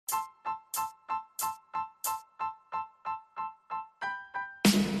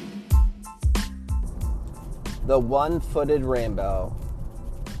the one-footed rainbow.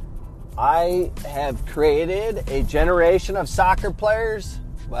 I have created a generation of soccer players.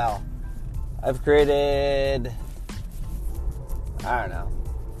 Well, I've created, 10,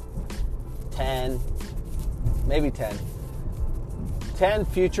 maybe 10. 10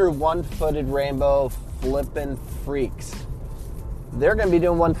 future one-footed rainbow flippin' freaks. They're going to be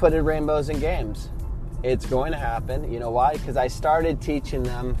doing one-footed rainbows in games. It's going to happen. You know why? Because I started teaching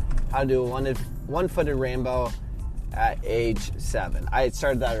them how to do a one-footed rainbow at age 7. I had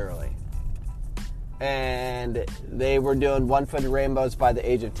started that early. And they were doing one-footed rainbows by the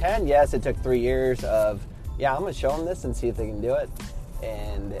age of 10. Yes, it took 3 years of, I'm going to show them this and see if they can do it.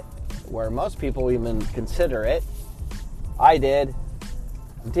 And where most people even consider it, I did.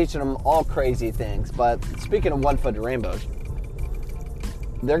 I'm teaching them all crazy things. But speaking of one-footed rainbows,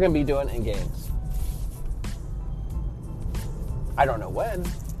 they're going to be doing it in games. I don't know when,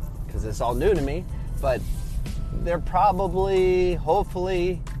 because it's all new to me, but they're probably,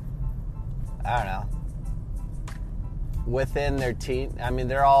 hopefully, within their teen. I mean,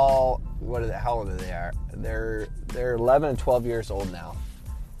 they're all, how old are they? They're 11 and 12 years old now,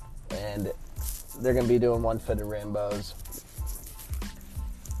 and they're going to be doing one-footed rainbows.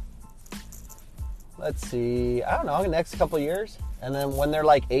 Let's see, the next couple of years, and then when they're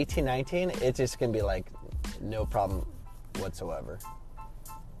like 18, 19, it's just going to be like no problem whatsoever,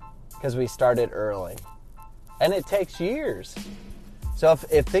 because we started early, and it takes years. So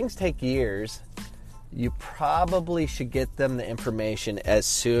if things take years, you probably should get them the information as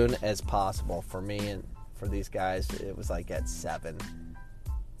soon as possible. For me and for these guys, it was like at 7.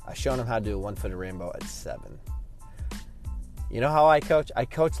 I showed them how to do a one-footed rainbow at 7. You know how I coach? I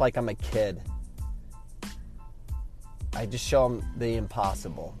coach like I'm a kid. I just show them the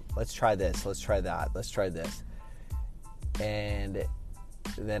impossible. Let's try this. Let's try that. Let's try this. And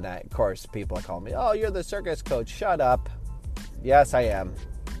then, of course, people call me, oh, you're the circus coach. Shut up. Yes, I am.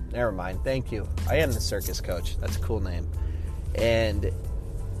 Never mind. Thank you. I am the circus coach. That's a cool name. And,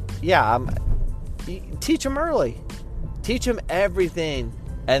 teach them early. Teach them everything,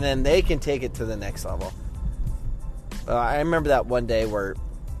 and then they can take it to the next level. I remember that one day where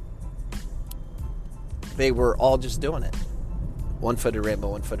they were all just doing it. One-footed rainbow,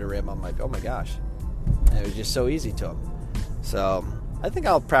 one-footed rainbow. I'm like, oh my gosh. And it was just so easy to them. So I think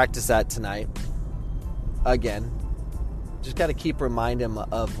I'll practice that tonight. Again, just got to keep reminding them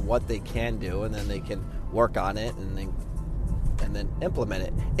of what they can do, and then they can work on it and then implement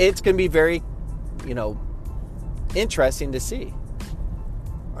it. It's going to be very, interesting to see.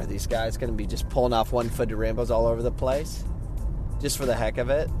 Are these guys going to be just pulling off one-footed rainbows all over the place just for the heck of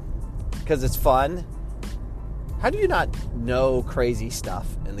it? Because it's fun. How do you not know crazy stuff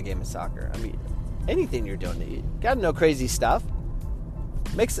in the game of soccer? I mean, anything you're doing, you got to know crazy stuff.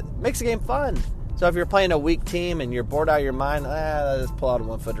 Makes the game fun. So if you're playing a weak team and you're bored out of your mind, let's pull out a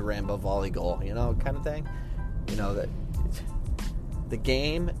one-footed rainbow volley goal, kind of thing. That the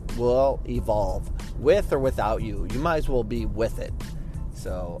game will evolve with or without you. You might as well be with it.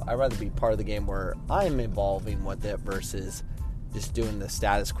 So I'd rather be part of the game where I'm evolving with it versus just doing the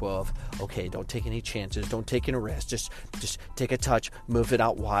status quo of, okay, don't take any chances, don't take any risks, just take a touch, move it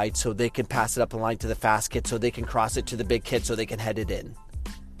out wide so they can pass it up the line to the fast kid so they can cross it to the big kid so they can head it in.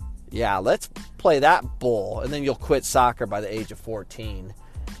 Yeah, let's play that bull, and then you'll quit soccer by the age of 14.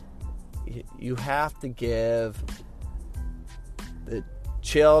 You have to give the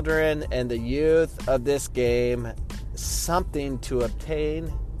children and the youth of this game something to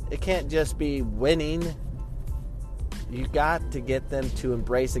obtain. It can't just be winning. You got to get them to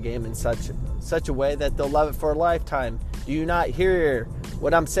embrace the game in such a way that they'll love it for a lifetime. Do you not hear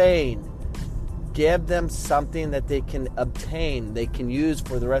what I'm saying? Give them something that they can obtain, they can use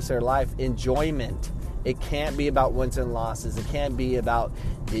for the rest of their life. Enjoyment. It can't be about wins and losses. It can't be about,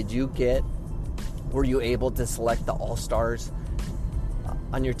 were you able to select the all-stars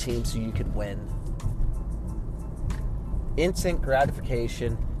on your team so you could win? Instant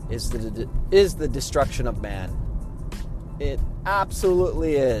gratification is the destruction of man. It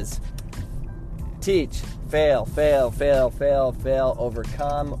absolutely is. Teach, fail,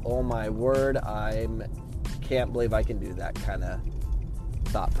 overcome. Oh my word, can't believe I can do that kind of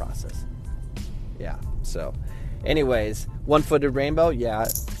thought process. Yeah, so anyways, one-footed rainbow,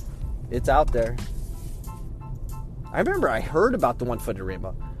 it's out there. I remember I heard about the one-footed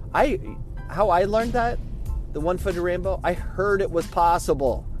rainbow. How I learned that, the one-footed rainbow, I heard it was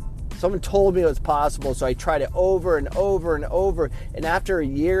possible. Someone told me it was possible, so I tried it over and over and over. And after a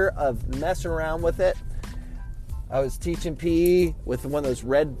year of messing around with it, I was teaching PE with one of those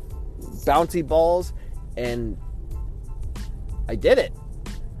red bouncy balls, and I did it.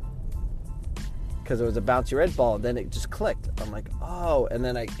 because it was a bouncy red ball. And then it just clicked. I'm like, oh. And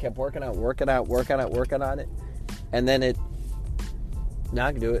then I kept working on it. And then now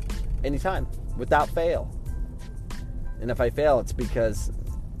I can do it anytime without fail. And if I fail, it's because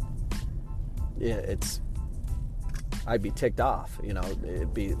I'd be ticked off. It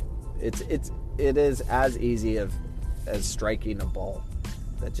is as easy as striking a ball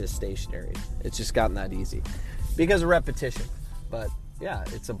that's just stationary. It's just gotten that easy because of repetition. But yeah,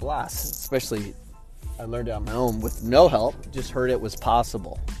 it's a blast. Especially, I learned it on my own with no help. Just heard it was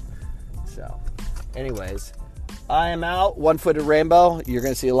possible. So, anyways, I am out. One-footed rainbow. You're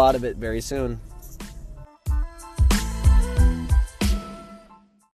going to see a lot of it very soon.